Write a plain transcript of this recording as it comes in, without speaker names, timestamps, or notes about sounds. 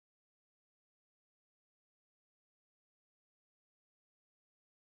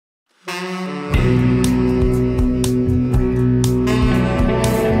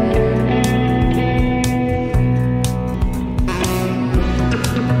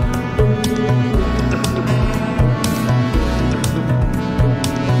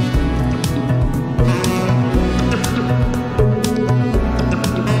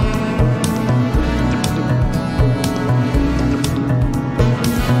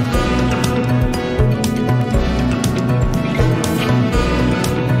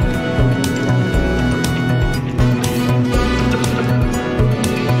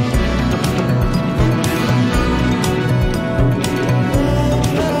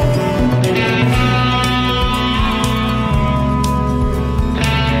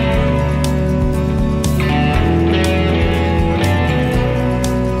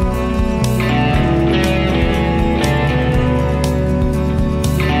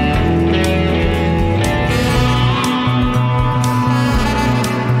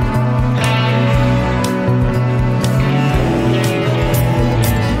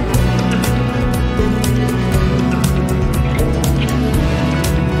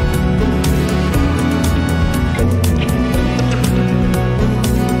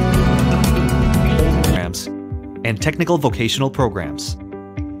and technical vocational programs.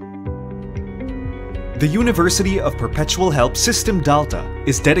 The University of Perpetual Help System Delta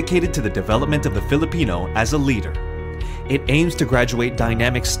is dedicated to the development of the Filipino as a leader. It aims to graduate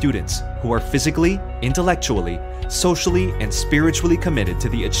dynamic students who are physically, intellectually, socially, and spiritually committed to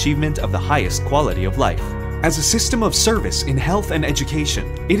the achievement of the highest quality of life. As a system of service in health and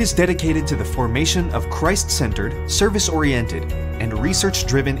education, it is dedicated to the formation of Christ-centered, service-oriented, and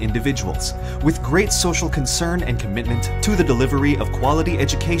research-driven individuals with great social concern and commitment to the delivery of quality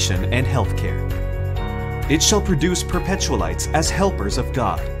education and healthcare. It shall produce perpetualites as helpers of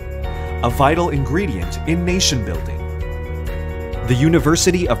God, a vital ingredient in nation building. The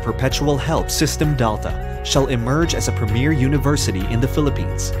University of Perpetual Help System Delta shall emerge as a premier university in the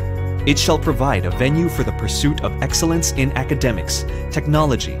Philippines. It shall provide a venue for the pursuit of excellence in academics,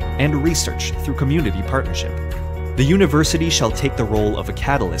 technology, and research through community partnership. The university shall take the role of a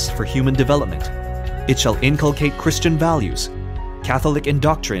catalyst for human development. It shall inculcate Christian values, Catholic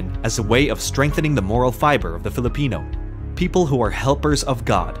doctrine as a way of strengthening the moral fiber of the Filipino, people who are helpers of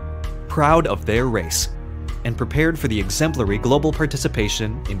God, proud of their race, and prepared for the exemplary global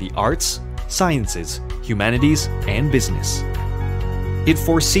participation in the arts, sciences, humanities, and business. It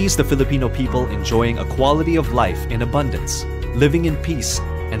foresees the Filipino people enjoying a quality of life in abundance, living in peace,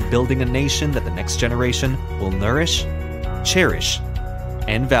 and building a nation that the next generation will nourish, cherish,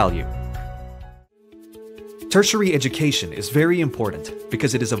 and value. Tertiary education is very important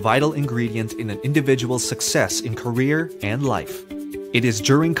because it is a vital ingredient in an individual's success in career and life. It is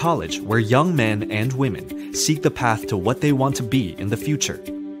during college where young men and women seek the path to what they want to be in the future.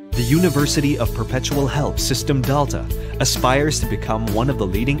 The University of Perpetual Help System Delta aspires to become one of the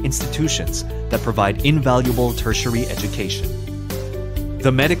leading institutions that provide invaluable tertiary education.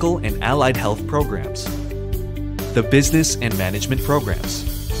 The medical and allied health programs, the business and management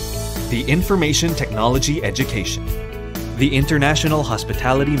programs, the information technology education, the international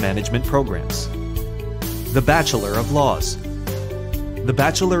hospitality management programs, the Bachelor of Laws, the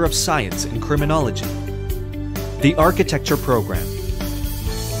Bachelor of Science in Criminology, the Architecture program,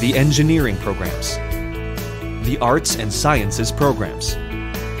 the Engineering programs, the Arts and Sciences programs,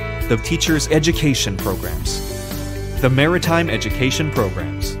 the Teachers Education programs, the Maritime Education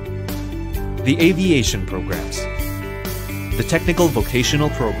programs, the Aviation programs, the Technical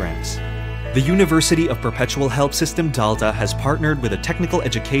Vocational programs. The University of Perpetual Help System Delta has partnered with the Technical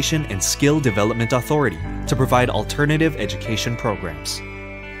Education and Skill Development Authority to provide alternative education programs.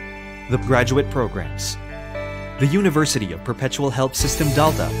 The graduate programs. The University of Perpetual Help System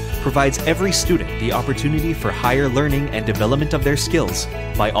Delta provides every student the opportunity for higher learning and development of their skills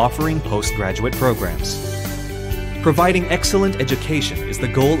by offering postgraduate programs. Providing excellent education is the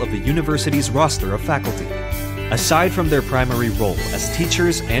goal of the university's roster of faculty. Aside from their primary role as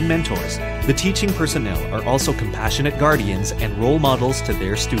teachers and mentors, the teaching personnel are also compassionate guardians and role models to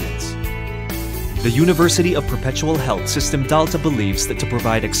their students. The University of Perpetual Help System Delta believes that to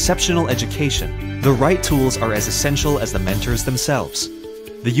provide exceptional education, the right tools are as essential as the mentors themselves.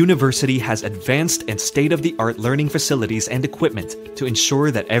 The university has advanced and state-of-the-art learning facilities and equipment to ensure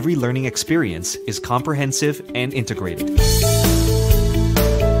that every learning experience is comprehensive and integrated.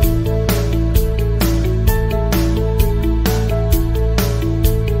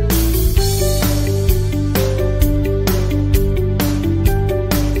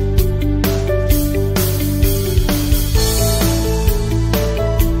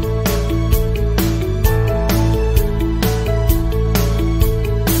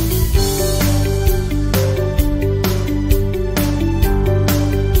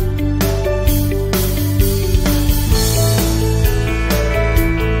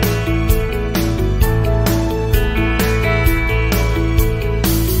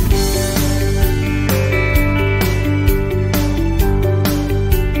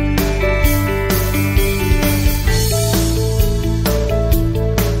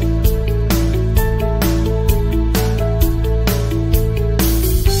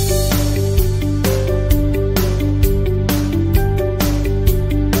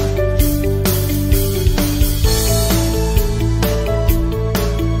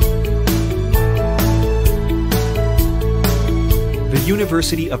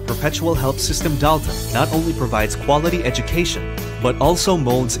 University of Perpetual Help System Delta not only provides quality education, but also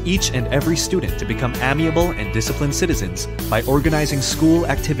molds each and every student to become amiable and disciplined citizens by organizing school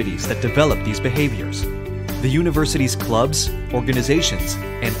activities that develop these behaviors. The university's clubs, organizations,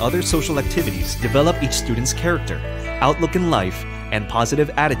 and other social activities develop each student's character, outlook in life, and positive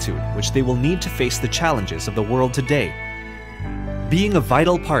attitude which they will need to face the challenges of the world today. Being a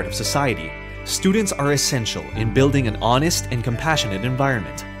vital part of society, students are essential in building an honest and compassionate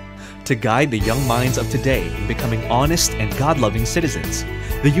environment. To guide the young minds of today in becoming honest and God-loving citizens,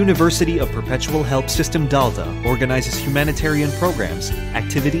 the University of Perpetual Help System Delta organizes humanitarian programs,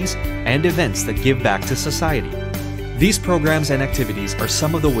 activities, and events that give back to society. These programs and activities are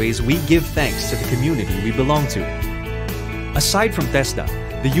some of the ways we give thanks to the community we belong to. Aside from TESDA,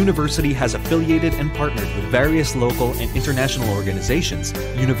 the university has affiliated and partnered with various local and international organizations,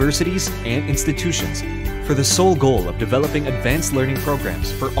 universities, and institutions for the sole goal of developing advanced learning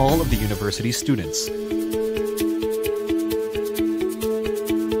programs for all of the university's students.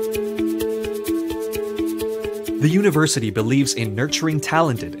 The university believes in nurturing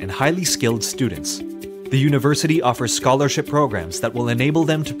talented and highly skilled students. The university offers scholarship programs that will enable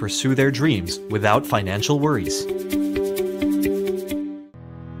them to pursue their dreams without financial worries.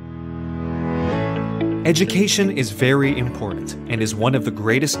 Education is very important and is one of the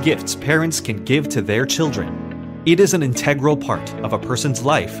greatest gifts parents can give to their children. It is an integral part of a person's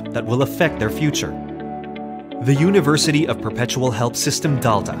life that will affect their future. The University of Perpetual Help System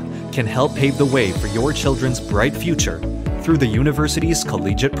Delta can help pave the way for your children's bright future through the university's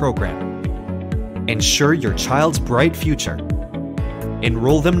collegiate program. Ensure your child's bright future.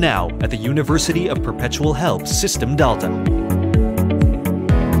 Enroll them now at the University of Perpetual Help System Delta.